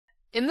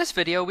In this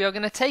video we are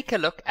going to take a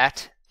look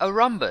at a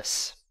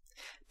rhombus.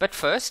 But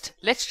first,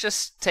 let's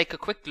just take a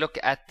quick look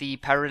at the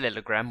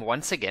parallelogram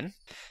once again.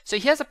 So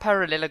here's a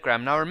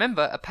parallelogram. Now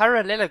remember, a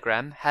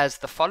parallelogram has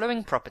the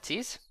following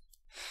properties.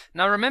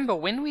 Now remember,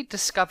 when we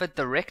discovered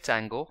the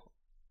rectangle,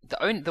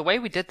 the way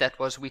we did that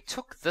was we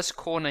took this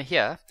corner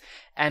here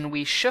and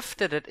we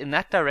shifted it in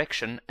that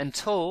direction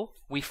until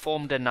we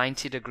formed a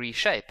 90-degree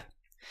shape.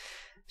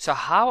 So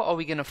how are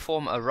we going to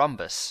form a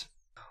rhombus?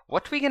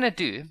 What we're going to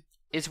do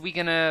is we're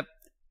going to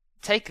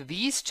take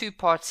these two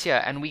parts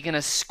here and we're going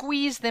to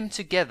squeeze them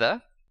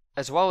together,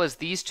 as well as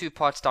these two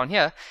parts down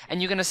here,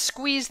 and you're going to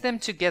squeeze them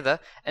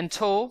together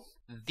until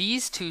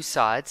these two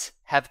sides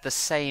have the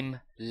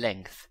same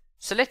length.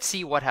 So let's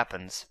see what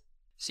happens.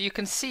 So you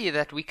can see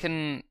that we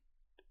can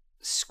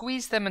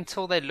squeeze them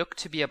until they look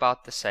to be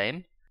about the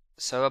same,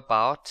 so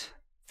about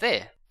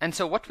there. And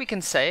so what we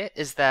can say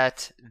is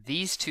that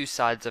these two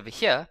sides over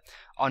here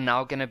are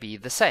now going to be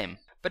the same.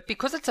 But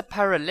because it's a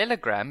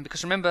parallelogram,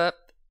 because remember,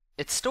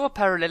 it's still a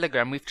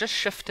parallelogram, we've just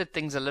shifted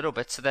things a little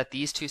bit so that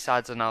these two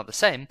sides are now the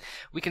same,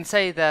 we can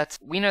say that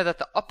we know that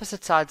the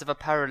opposite sides of a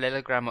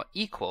parallelogram are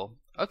equal.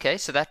 Okay,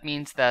 so that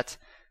means that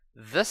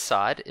this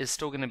side is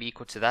still going to be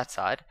equal to that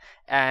side,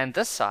 and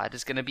this side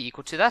is going to be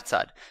equal to that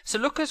side. So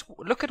look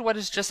at what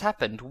has just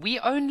happened. We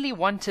only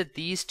wanted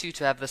these two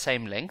to have the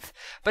same length,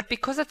 but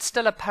because it's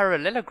still a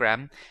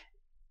parallelogram,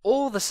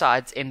 all the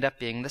sides end up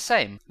being the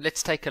same.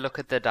 Let's take a look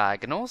at the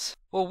diagonals.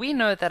 Well, we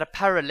know that a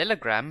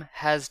parallelogram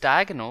has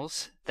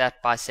diagonals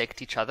that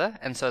bisect each other,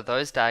 and so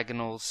those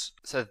diagonals,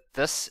 so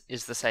this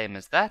is the same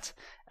as that,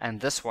 and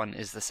this one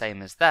is the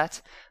same as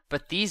that,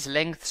 but these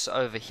lengths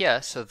over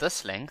here, so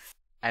this length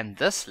and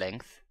this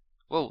length,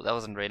 whoa, that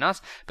wasn't very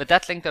nice, but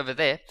that length over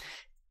there,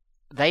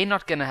 they're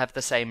not going to have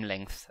the same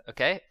length,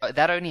 okay?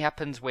 That only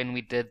happens when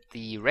we did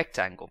the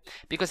rectangle.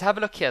 Because have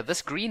a look here,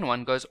 this green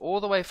one goes all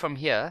the way from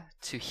here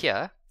to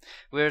here,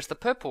 whereas the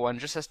purple one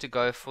just has to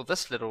go for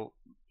this little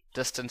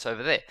distance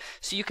over there.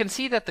 So you can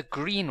see that the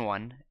green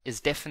one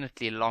is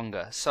definitely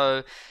longer.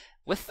 So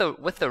with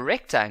the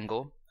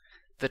rectangle,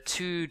 the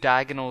two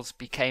diagonals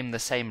became the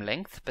same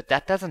length, but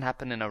that doesn't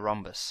happen in a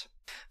rhombus.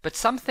 But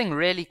something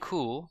really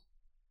cool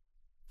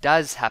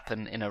does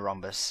happen in a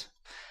rhombus.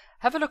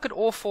 Have a look at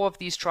all four of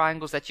these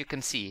triangles that you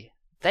can see.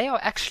 They are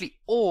actually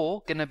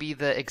all going to be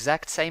the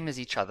exact same as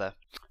each other.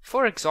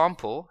 For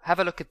example, have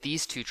a look at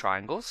these two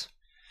triangles.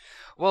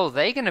 Well,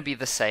 they're going to be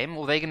the same,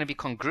 or they're going to be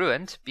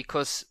congruent,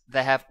 because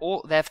they have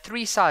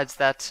three sides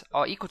that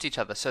are equal to each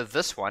other. So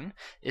this one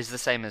is the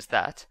same as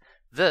that,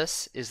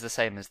 this is the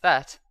same as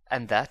that,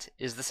 and that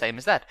is the same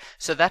as that.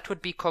 So that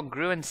would be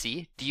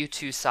congruency due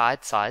to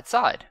side, side,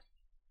 side.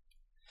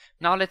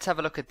 Now let's have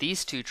a look at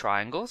these two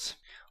triangles.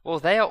 Well,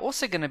 they are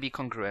also going to be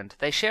congruent.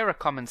 They share a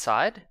common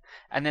side,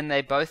 and then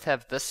they both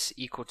have this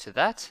equal to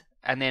that,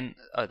 and then,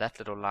 oh, that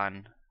little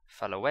line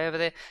fell away over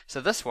there.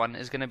 So this one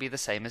is going to be the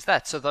same as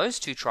that. So those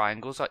two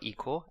triangles are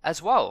equal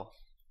as well.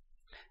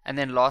 And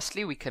then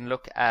lastly, we can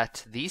look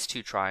at these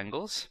two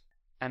triangles.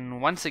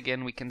 And once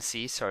again, we can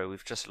see, sorry,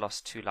 we've just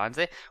lost two lines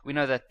there. We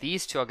know that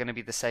these two are going to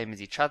be the same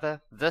as each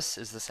other. This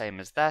is the same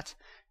as that.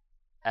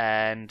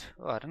 And,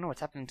 oh, I don't know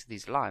what's happening to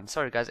these lines.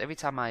 Sorry guys, every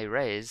time I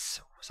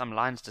erase, some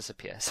lines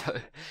disappear. So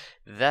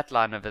that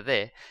line over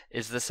there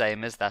is the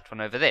same as that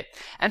one over there.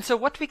 And so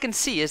what we can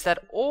see is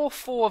that all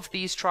four of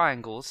these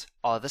triangles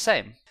are the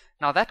same.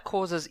 Now that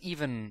causes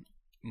even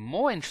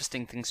more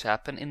interesting things to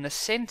happen in the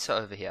center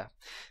over here.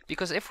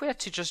 Because if we had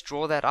to just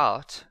draw that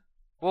out,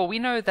 well, we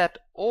know that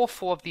all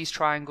four of these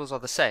triangles are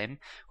the same,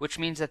 which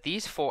means that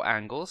these four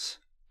angles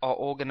are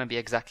all going to be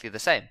exactly the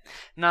same.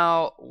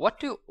 Now, what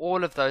do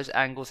all of those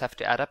angles have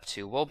to add up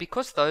to? Well,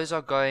 because those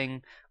are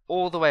going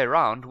all the way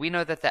around, we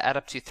know that they add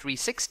up to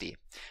 360.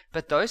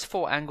 But those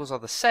four angles are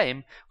the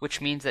same,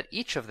 which means that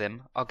each of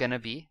them are going to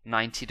be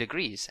 90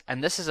 degrees.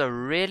 And this is a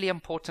really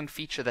important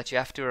feature that you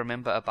have to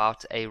remember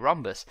about a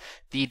rhombus.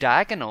 The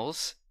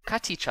diagonals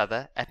cut each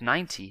other at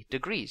 90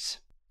 degrees.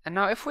 And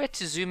now if we had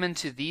to zoom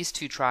into these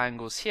two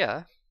triangles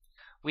here,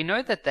 we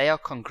know that they are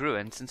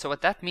congruent. And so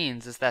what that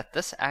means is that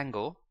this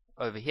angle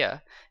over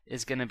here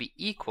is going to be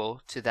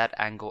equal to that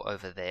angle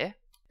over there.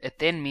 It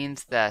then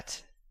means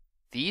that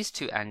these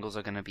two angles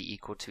are going to be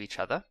equal to each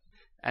other,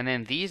 and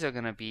then these are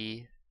going to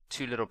be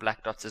two little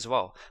black dots as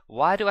well.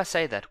 Why do I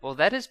say that? Well,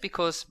 that is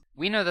because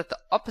we know that the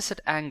opposite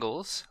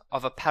angles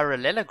of a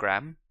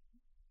parallelogram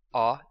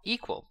are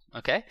equal,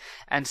 okay?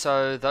 And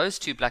so those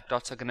two black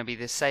dots are going to be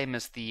the same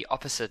as the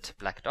opposite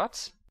black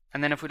dots.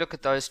 And then if we look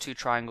at those two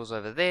triangles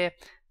over there,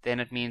 then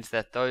it means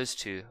that those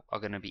two are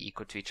going to be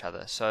equal to each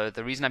other. So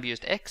the reason I've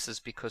used X is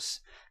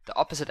because the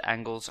opposite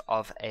angles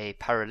of a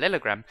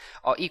parallelogram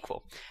are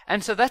equal.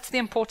 And so that's the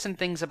important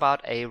things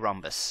about a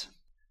rhombus.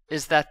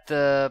 Is that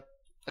the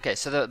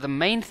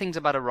main things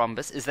about a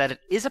rhombus is that it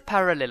is a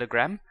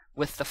parallelogram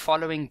with the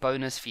following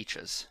bonus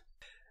features.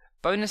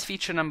 Bonus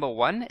feature number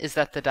 1 is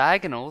that the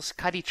diagonals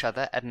cut each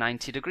other at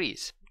 90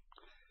 degrees.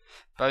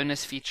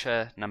 Bonus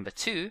feature number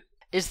 2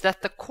 is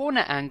that the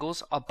corner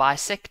angles are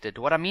bisected.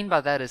 What I mean by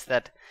that is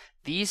that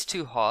these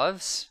two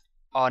halves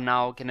are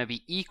now going to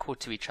be equal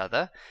to each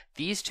other.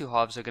 These two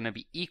halves are going to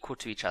be equal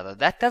to each other.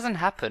 That doesn't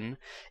happen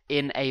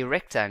in a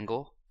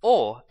rectangle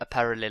or a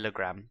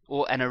parallelogram,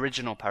 or an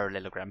original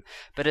parallelogram.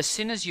 But as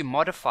soon as you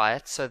modify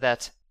it so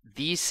that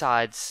these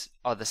sides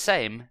are the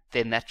same,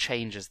 then that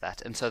changes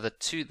that. And so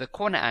the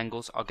corner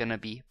angles are going to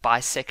be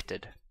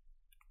bisected.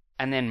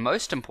 And then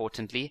most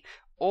importantly,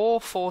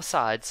 all four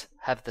sides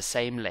have the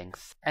same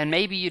length. And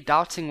maybe you're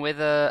doubting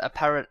whether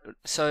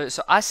so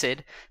I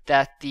said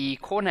that the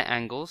corner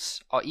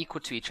angles are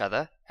equal to each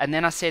other, and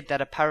then I said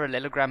that a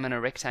parallelogram and a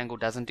rectangle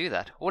doesn't do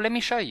that. Well, let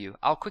me show you.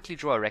 I'll quickly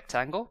draw a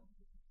rectangle,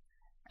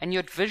 and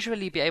you'd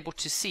visually be able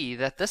to see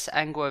that this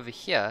angle over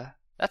here,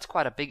 that's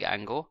quite a big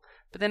angle,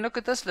 but then look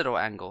at this little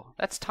angle,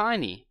 that's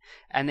tiny.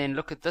 And then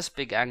look at this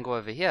big angle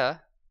over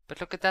here, but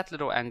look at that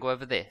little angle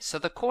over there. So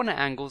the corner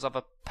angles of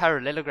a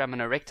parallelogram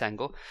and a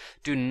rectangle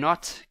do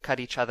not cut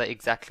each other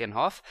exactly in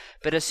half,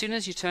 but as soon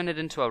as you turn it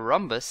into a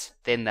rhombus,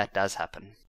 then that does happen.